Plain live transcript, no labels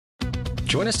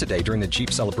Join us today during the Jeep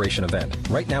Celebration event.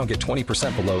 Right now, get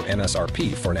 20% below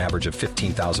MSRP for an average of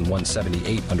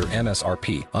 $15,178 under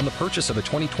MSRP on the purchase of a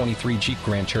 2023 Jeep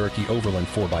Grand Cherokee Overland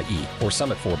 4xE or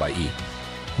Summit 4xE.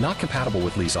 Not compatible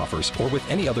with lease offers or with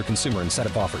any other consumer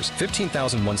incentive offers.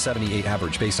 $15,178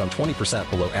 average based on 20%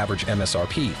 below average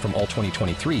MSRP from all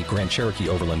 2023 Grand Cherokee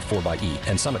Overland 4xE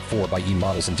and Summit 4xE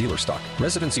models in dealer stock.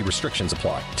 Residency restrictions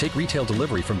apply. Take retail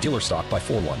delivery from dealer stock by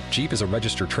 4/1. Jeep is a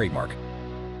registered trademark.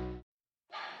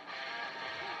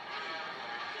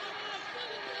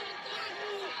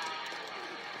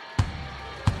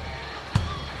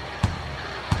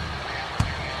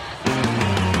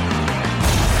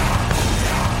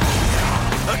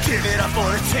 Give it up for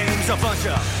the teams, a bunch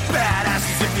of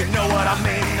badasses, if you know what I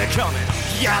mean. They're coming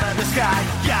out of the sky,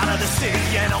 out of the sea,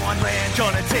 and on land,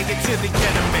 gonna take it to the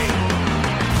enemy.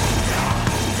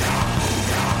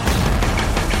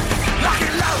 Lock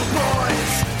and load,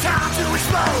 boys, time to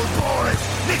explode, boys.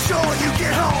 Make sure you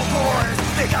get home, boys.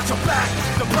 They got your back,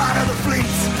 the pride of the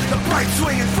fleets, the bright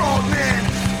swinging frogmen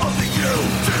of the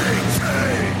UDT.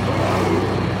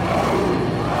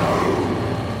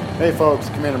 Hey folks,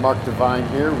 Commander Mark Devine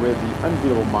here with the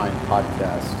Unbeatable Mind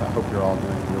podcast. I hope you're all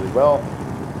doing really well.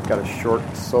 Got a short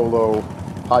solo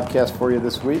podcast for you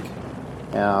this week.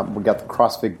 We got the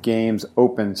CrossFit Games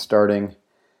Open starting,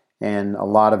 and a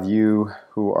lot of you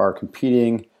who are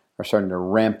competing are starting to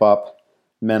ramp up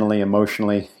mentally,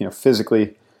 emotionally,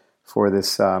 physically for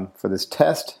this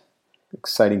test.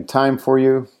 Exciting time for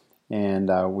you, and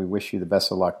we wish you the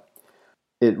best of luck.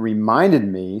 It reminded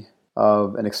me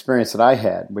of an experience that I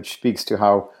had, which speaks to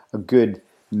how a good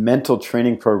mental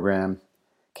training program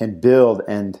can build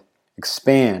and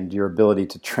expand your ability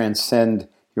to transcend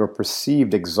your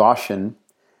perceived exhaustion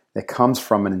that comes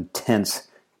from an intense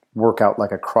workout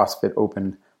like a CrossFit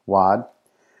Open WOD,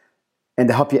 and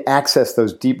to help you access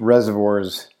those deep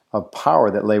reservoirs of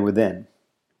power that lay within,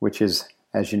 which is,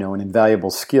 as you know, an invaluable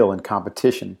skill in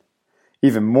competition,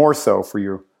 even more so for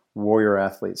your warrior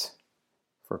athletes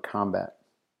for combat.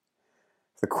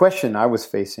 The question I was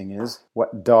facing is,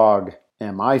 what dog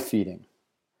am I feeding?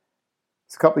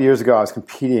 A couple of years ago, I was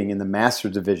competing in the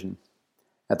Masters division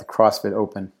at the CrossFit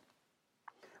Open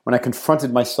when I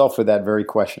confronted myself with that very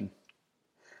question.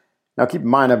 Now, keep in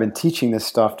mind, I've been teaching this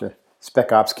stuff to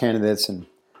Spec Ops candidates and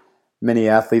many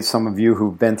athletes, some of you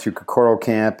who've been through Kokoro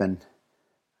Camp and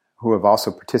who have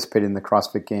also participated in the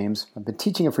CrossFit Games. I've been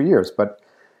teaching it for years, but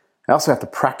I also have to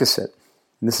practice it.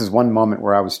 And this is one moment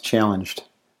where I was challenged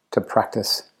to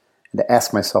practice and to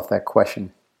ask myself that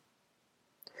question.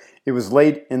 It was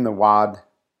late in the WOD,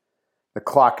 the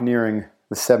clock nearing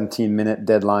the 17-minute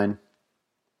deadline.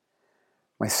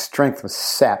 My strength was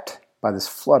sapped by this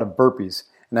flood of burpees,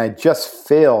 and I had just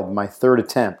failed my third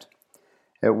attempt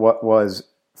at what was,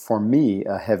 for me,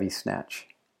 a heavy snatch.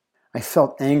 I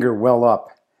felt anger well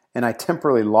up, and I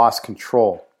temporarily lost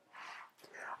control.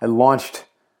 I launched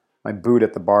my boot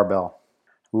at the barbell,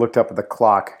 looked up at the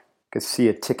clock, could see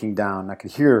it ticking down. I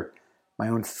could hear my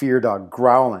own fear dog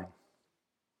growling.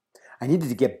 I needed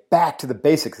to get back to the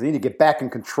basics. I needed to get back in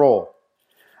control.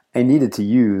 I needed to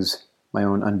use my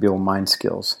own Unbeatable Mind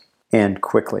skills, and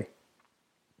quickly.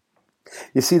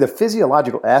 You see, the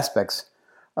physiological aspects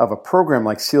of a program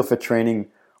like SEAL Fit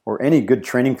training or any good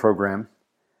training program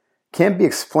can be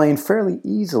explained fairly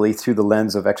easily through the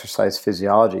lens of exercise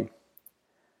physiology.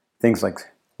 Things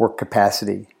like work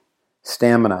capacity,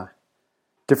 stamina,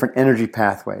 different energy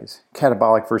pathways,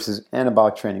 catabolic versus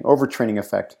anabolic training, overtraining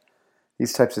effect.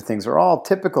 These types of things are all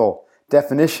typical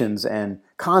definitions and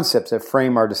concepts that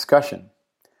frame our discussion.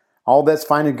 All that's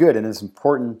fine and good, and it's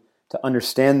important to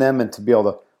understand them and to be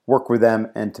able to work with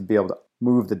them and to be able to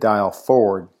move the dial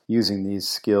forward using these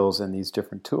skills and these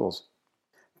different tools.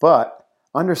 But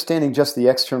understanding just the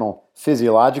external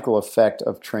physiological effect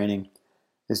of training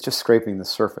is just scraping the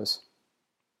surface.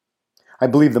 I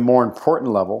believe the more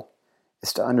important level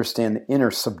is to understand the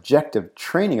inner subjective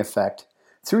training effect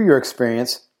through your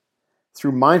experience,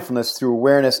 through mindfulness, through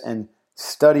awareness and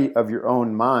study of your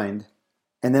own mind,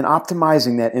 and then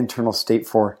optimizing that internal state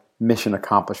for mission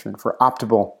accomplishment, for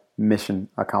optimal mission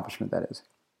accomplishment, that is.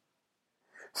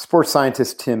 Sports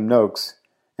scientist Tim Noakes,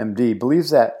 MD,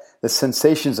 believes that the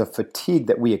sensations of fatigue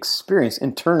that we experience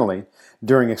internally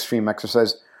during extreme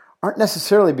exercise aren't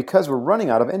necessarily because we're running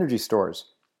out of energy stores.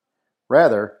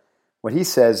 Rather, what he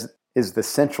says is the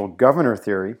central governor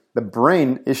theory. The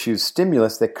brain issues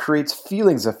stimulus that creates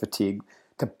feelings of fatigue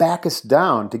to back us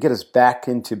down, to get us back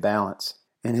into balance.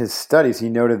 In his studies, he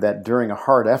noted that during a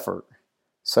hard effort,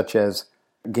 such as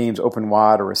Games Open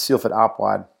WOD or a SEAL Fit Op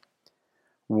WOD,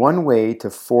 one way to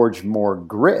forge more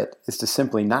grit is to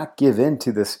simply not give in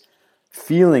to this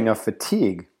feeling of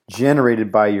fatigue.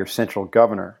 generated by your central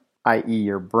governor, i.e.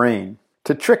 your brain,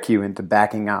 to trick you into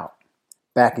backing out,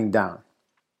 backing down.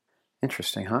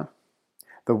 Interesting, huh?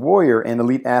 The warrior and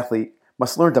elite athlete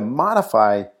must learn to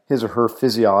modify his or her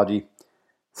physiology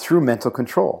through mental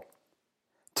control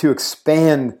to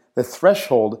expand the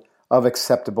threshold of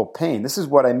acceptable pain. This is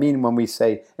what I mean when we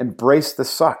say embrace the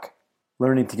suck,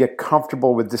 learning to get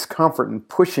comfortable with discomfort and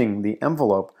pushing the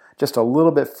envelope just a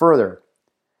little bit further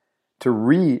to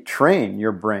retrain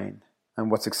your brain on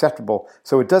what's acceptable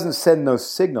so it doesn't send those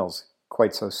signals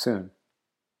quite so soon.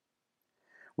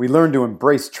 We learn to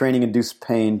embrace training-induced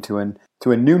pain to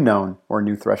a new known or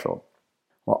new threshold,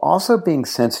 while also being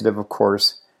sensitive, of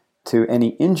course, to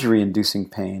any injury-inducing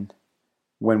pain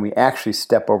when we actually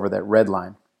step over that red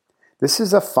line. This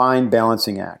is a fine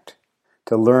balancing act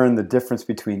to learn the difference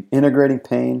between integrating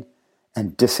pain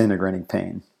and disintegrating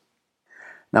pain.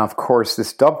 Now, of course,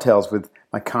 this dovetails with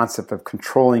my concept of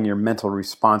controlling your mental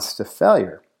response to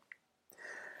failure,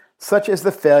 such as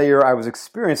the failure I was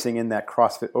experiencing in that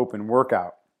CrossFit Open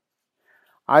workout.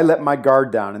 I let my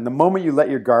guard down, and the moment you let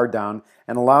your guard down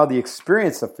and allow the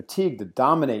experience of fatigue to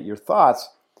dominate your thoughts,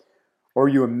 or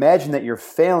you imagine that you're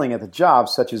failing at the job,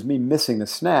 such as me missing the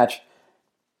snatch,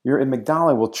 your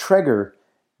amygdala will trigger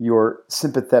your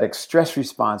sympathetic stress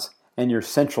response, and your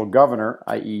central governor,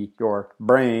 i.e. your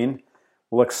brain,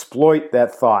 will exploit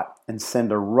that thought and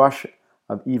send a rush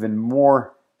of even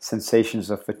more sensations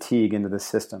of fatigue into the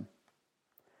system.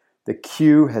 The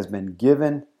cue has been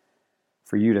given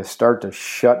for you to start to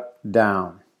shut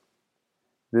down.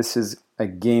 This is a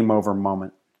game over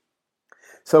moment.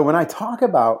 So when I talk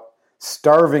about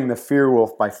starving the fear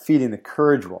wolf by feeding the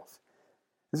courage wolf,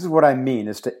 this is what I mean,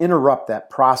 is to interrupt that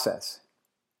process.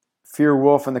 Fear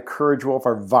wolf and the courage wolf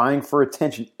are vying for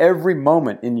attention every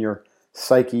moment in your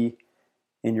psyche,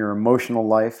 in your emotional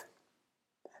life.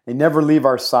 They never leave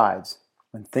our sides.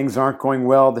 When things aren't going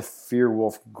well, the fear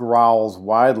wolf growls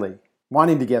wildly,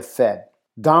 wanting to get fed,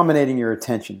 dominating your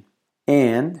attention.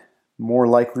 And, more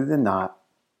likely than not,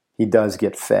 he does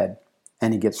get fed,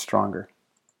 and he gets stronger.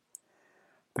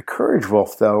 The courage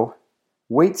wolf, though,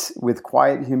 waits with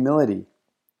quiet humility,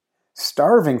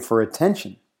 starving for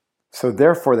attention. So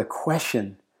therefore, the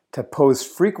question to pose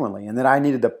frequently, and that I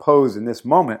needed to pose in this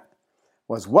moment,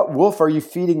 was, what wolf are you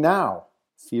feeding now?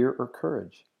 Fear or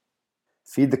courage?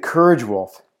 Feed the courage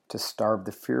wolf to starve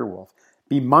the fear wolf.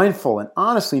 Be mindful and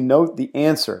honestly note the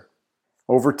answer.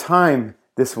 Over time,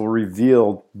 this will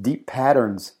reveal deep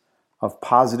patterns of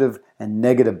positive and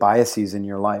negative biases in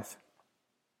your life.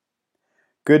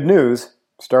 Good news,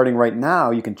 starting right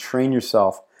now, you can train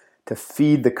yourself to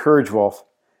feed the courage wolf,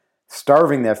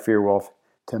 starving that fear wolf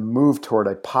to move toward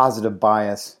a positive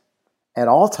bias at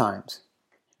all times.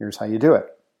 Here's how you do it.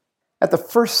 At the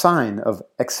first sign of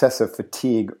excessive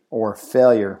fatigue or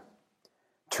failure,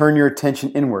 turn your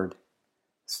attention inward.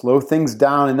 Slow things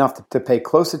down enough to pay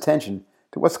close attention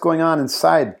to what's going on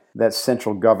inside that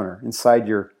central governor, inside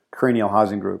your cranial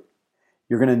housing group.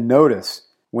 You're going to notice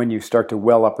when you start to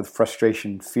well up with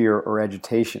frustration, fear, or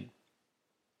agitation.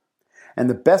 And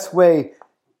the best way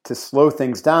to slow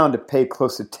things down, to pay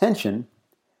close attention,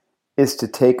 is to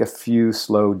take a few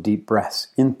slow, deep breaths.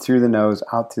 In through the nose,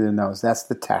 out through the nose. That's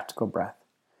the tactical breath.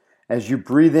 As you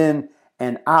breathe in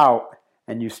and out,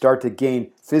 and you start to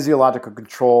gain physiological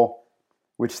control,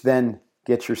 which then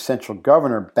gets your central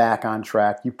governor back on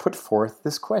track, you put forth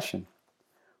this question.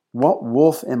 What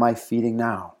wolf am I feeding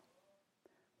now?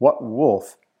 What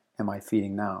wolf am I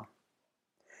feeding now?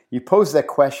 You pose that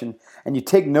question, and you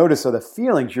take notice of the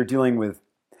feelings you're dealing with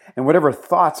and whatever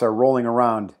thoughts are rolling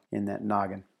around in that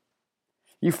noggin.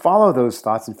 You follow those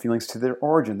thoughts and feelings to their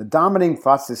origin, the dominating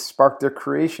thoughts that spark their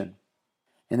creation.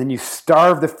 And then you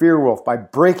starve the fear wolf by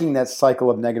breaking that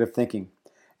cycle of negative thinking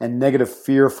and negative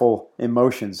fearful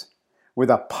emotions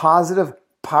with a positive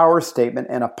power statement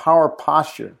and a power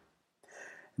posture.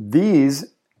 These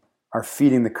are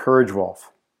feeding the courage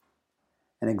wolf.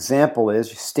 An example is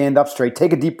you stand up straight,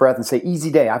 take a deep breath, and say, easy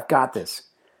day, I've got this.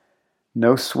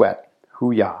 No sweat,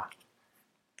 hoo-yah.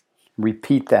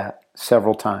 Repeat that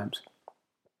several times.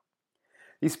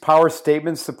 These power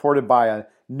statements, supported by a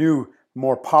new,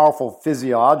 more powerful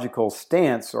physiological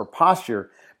stance or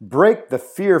posture, break the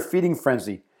fear-feeding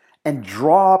frenzy and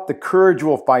draw up the courage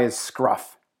wolf by his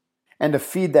scruff. And to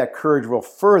feed that courage wolf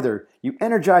further, you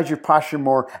energize your posture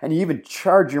more, and you even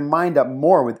charge your mind up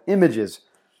more with images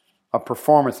of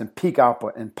performance and peak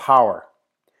output and power.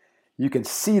 You can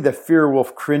see the fear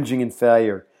wolf cringing in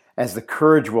failure as the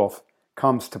courage wolf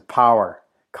comes to power,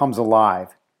 comes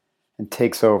alive, and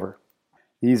takes over.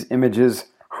 These images,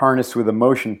 harnessed with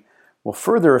emotion, will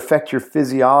further affect your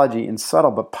physiology in subtle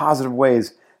but positive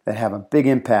ways that have a big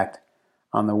impact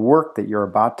on the work that you're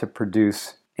about to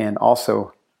produce and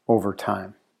also over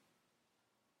time.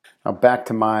 Now back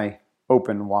to my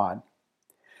open WOD.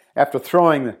 After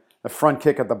throwing the front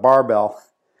kick at the barbell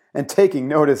and taking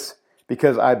notice,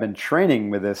 because I've been training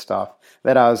with this stuff,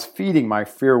 that I was feeding my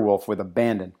fear wolf with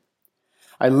abandon,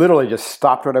 I literally just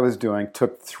stopped what I was doing,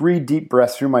 took 3 deep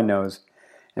breaths through my nose,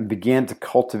 and began to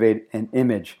cultivate an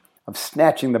image of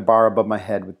snatching the bar above my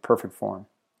head with perfect form.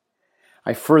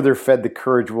 I further fed the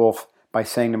courage wolf by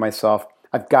saying to myself,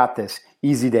 I've got this,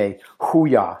 easy day,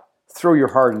 hoo-yah, throw your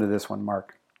heart into this one,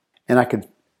 Mark. And I could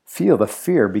feel the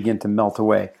fear begin to melt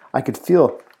away. I could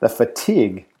feel the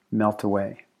fatigue melt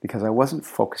away because I wasn't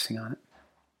focusing on it.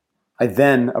 I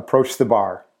then approached the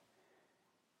bar,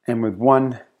 and with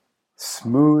one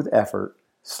smooth effort,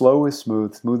 slow as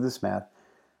smooth, smooth as math,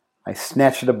 I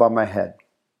snatched it above my head,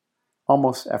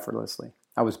 almost effortlessly.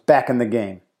 I was back in the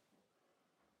game.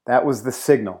 That was the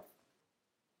signal.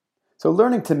 So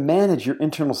learning to manage your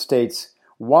internal states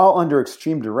while under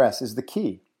extreme duress is the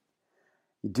key.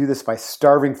 You do this by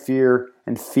starving fear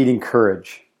and feeding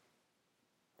courage.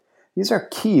 These are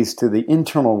keys to the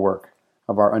internal work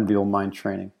of our Unbeatable Mind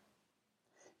training.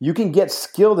 You can get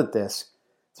skilled at this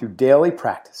through daily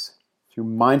practice, through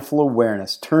mindful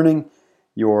awareness, turning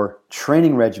your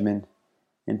training regimen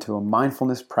into a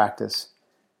mindfulness practice,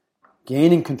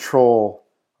 gaining control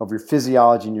of your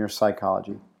physiology and your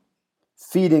psychology,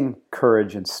 feeding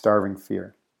courage and starving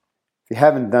fear. If you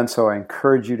haven't done so, I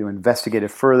encourage you to investigate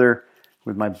it further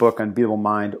with my book, Unbeatable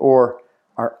Mind, or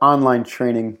our online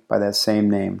training by that same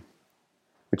name,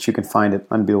 which you can find at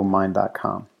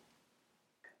unbeatablemind.com.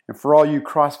 And for all you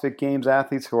CrossFit Games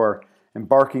athletes who are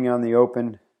embarking on the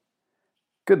Open,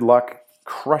 good luck,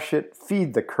 crush it,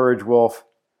 feed the courage wolf,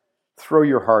 throw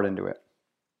your heart into it.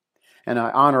 And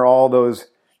I honor all those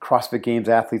CrossFit Games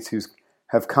athletes who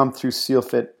have come through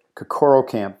SEALFIT Kokoro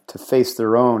Camp to face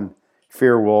their own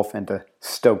fear wolf and to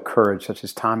stoke courage, such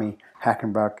as Tommy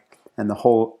Hackenbach and the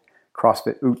whole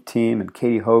CrossFit OOT team, and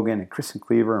Katie Hogan and Kristen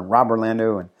Cleaver and Rob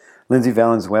Orlando and Lindsay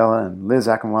Valenzuela and Liz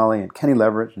Akinwale and Kenny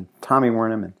Leverett and Tommy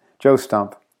Wernham and Joe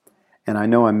Stump. And I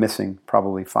know I'm missing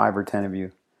probably 5 or 10 of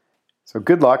you. So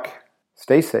good luck,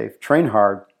 stay safe, train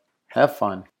hard, have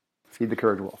fun, feed the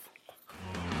courage wolf.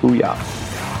 Booyah.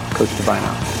 Coach Divine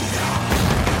out.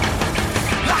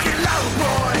 Lock it low,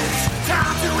 boys.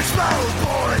 Time to explode,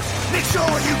 boys. Make sure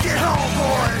you get home,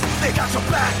 boys. They got your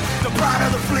back. The pride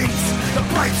of the fleets. The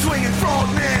bright swinging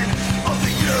frogmen of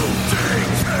the UTT.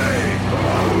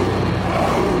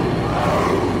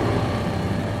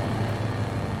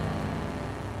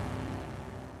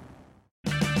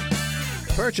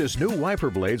 Purchase new wiper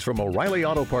blades from O'Reilly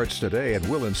Auto Parts today and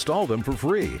we'll install them for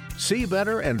free. See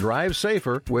better and drive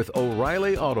safer with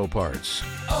O'Reilly Auto Parts.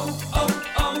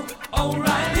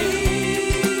 O'Reilly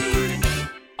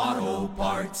Auto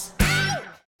Parts.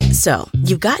 So,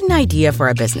 you've got an idea for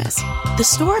a business. The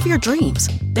store of your dreams.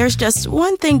 There's just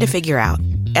one thing to figure out.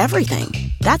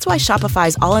 Everything. That's why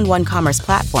Shopify's all-in-one commerce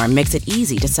platform makes it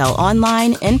easy to sell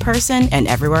online, in person, and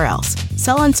everywhere else.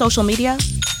 Sell on social media,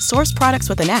 source products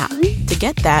with an app to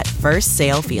get that first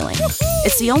sale feeling.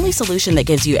 It's the only solution that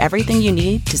gives you everything you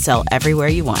need to sell everywhere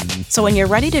you want. So when you're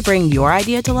ready to bring your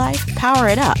idea to life, power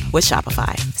it up with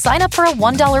Shopify. Sign up for a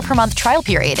 $1 per month trial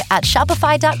period at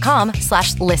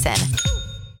shopify.com/listen.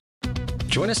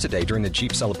 Join us today during the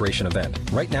Jeep Celebration event.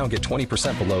 Right now, get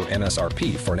 20% below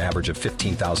MSRP for an average of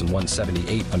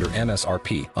 $15,178 under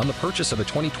MSRP on the purchase of a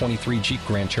 2023 Jeep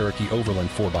Grand Cherokee Overland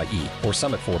 4xE or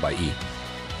Summit 4xE.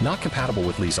 Not compatible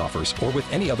with lease offers or with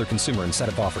any other consumer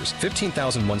incentive offers.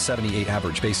 $15,178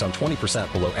 average based on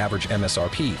 20% below average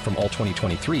MSRP from all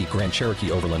 2023 Grand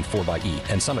Cherokee Overland 4xE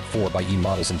and Summit 4xE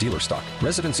models in dealer stock.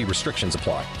 Residency restrictions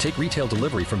apply. Take retail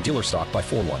delivery from dealer stock by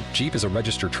 4/1. Jeep is a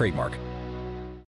registered trademark.